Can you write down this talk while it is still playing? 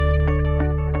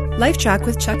LifeTrac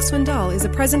with Chuck Swindoll is a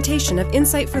presentation of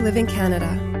Insight for Living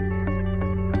Canada.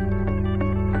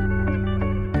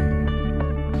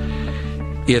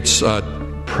 It's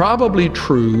probably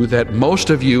true that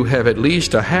most of you have at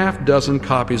least a half dozen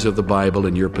copies of the Bible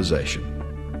in your possession.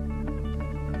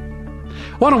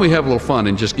 Why don't we have a little fun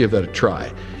and just give that a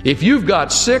try? If you've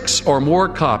got 6 or more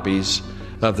copies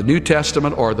of the New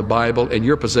Testament or the Bible in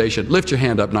your possession, lift your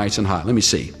hand up nice and high. Let me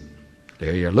see.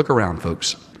 There you are. Look around,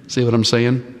 folks. See what I'm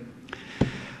saying?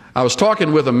 I was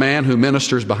talking with a man who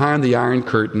ministers behind the Iron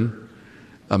Curtain,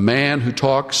 a man who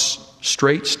talks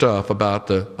straight stuff about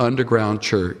the underground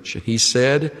church. And he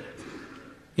said,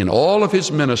 in all of his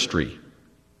ministry,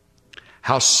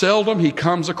 how seldom he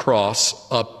comes across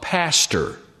a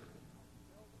pastor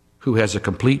who has a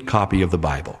complete copy of the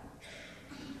Bible.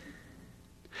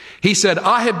 He said,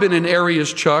 I have been in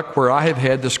areas, Chuck, where I have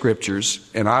had the scriptures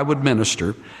and I would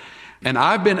minister, and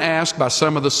I've been asked by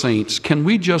some of the saints, can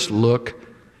we just look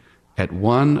at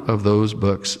one of those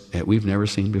books that we've never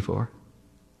seen before?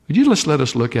 Would you just let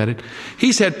us look at it?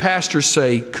 He's had pastors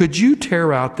say, could you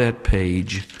tear out that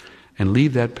page and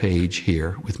leave that page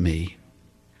here with me?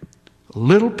 A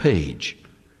little page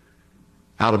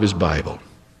out of his Bible.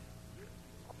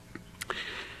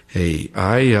 Hey,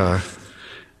 I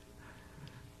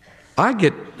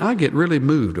get really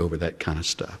moved over that kind of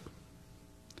stuff.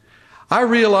 I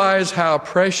realize how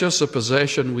precious a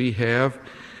possession we have,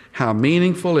 how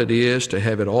meaningful it is to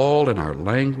have it all in our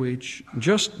language,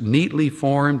 just neatly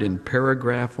formed in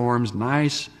paragraph forms,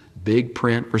 nice big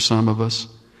print for some of us,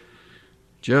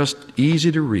 just easy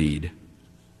to read,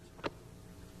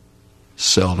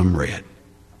 seldom read.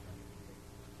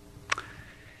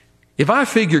 If I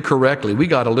figure correctly, we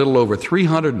got a little over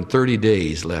 330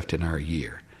 days left in our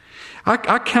year.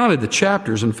 I counted the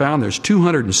chapters and found there's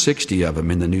 260 of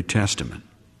them in the New Testament.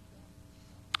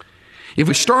 If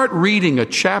we start reading a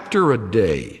chapter a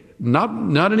day,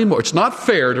 not anymore. It's not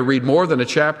fair to read more than a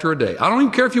chapter a day. I don't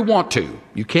even care if you want to.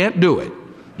 You can't do it.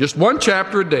 Just one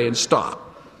chapter a day and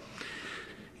stop.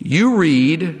 You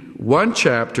read one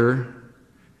chapter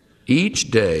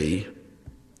each day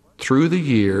through the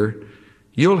year.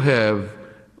 You'll have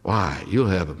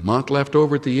a month left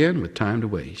over at the end with time to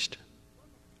waste.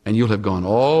 And you'll have gone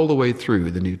all the way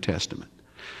through the New Testament.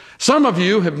 Some of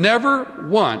you have never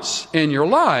once in your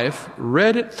life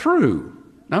read it through.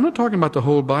 Now, I'm not talking about the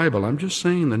whole Bible. I'm just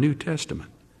saying the New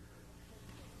Testament.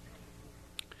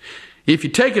 If you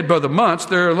take it by the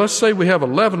months, let's say we have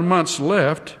 11 months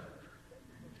left.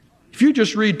 If you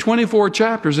just read 24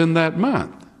 chapters in that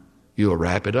month, you'll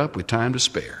wrap it up with time to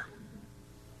spare.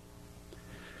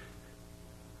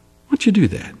 Why don't you do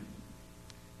that?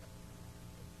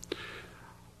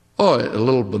 Oh, a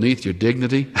little beneath your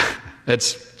dignity?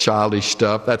 That's childish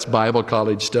stuff. That's Bible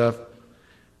college stuff.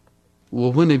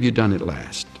 Well, when have you done it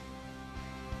last?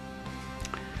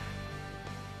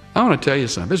 I want to tell you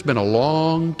something. It's been a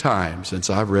long time since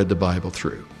I've read the Bible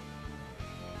through.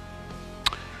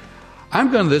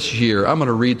 This year, I'm going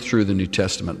to read through the New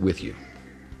Testament with you.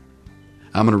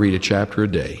 I'm going to read a chapter a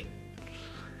day.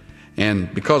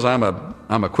 And because I'm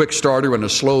a quick starter and a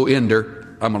slow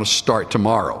ender, I'm going to start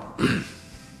tomorrow.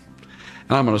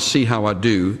 And I'm going to see how I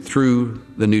do through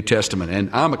the New Testament. And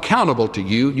I'm accountable to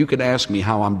you. You can ask me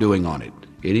how I'm doing on it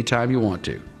anytime you want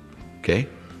to. Okay?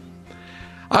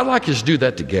 I'd like us to do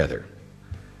that together.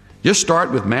 Just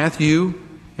start with Matthew,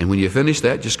 and when you finish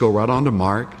that, just go right on to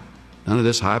Mark. None of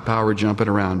this high power jumping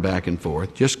around back and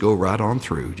forth. Just go right on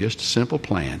through. Just a simple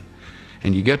plan.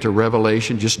 And you get to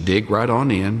Revelation, just dig right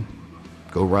on in,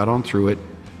 go right on through it,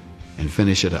 and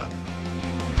finish it up.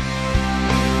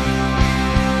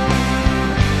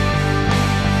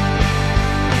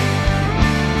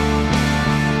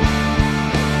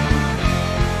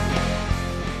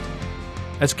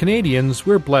 As Canadians,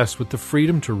 we're blessed with the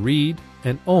freedom to read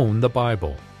and own the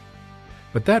Bible.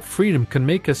 But that freedom can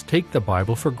make us take the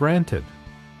Bible for granted.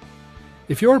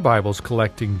 If your Bible's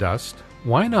collecting dust,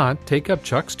 why not take up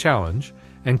Chuck's challenge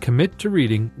and commit to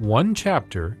reading one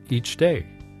chapter each day?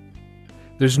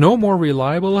 There's no more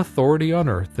reliable authority on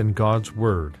earth than God's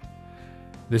Word.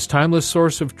 This timeless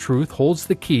source of truth holds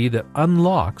the key that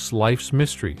unlocks life's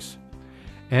mysteries,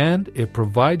 and it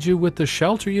provides you with the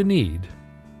shelter you need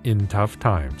in tough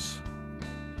times.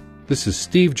 This is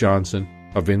Steve Johnson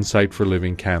of Insight for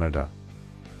Living Canada.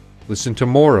 Listen to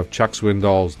more of Chuck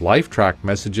Swindoll's LifeTrac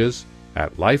messages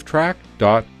at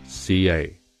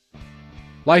lifetrac.ca.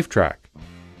 LifeTrac,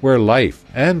 where life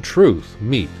and truth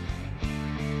meet.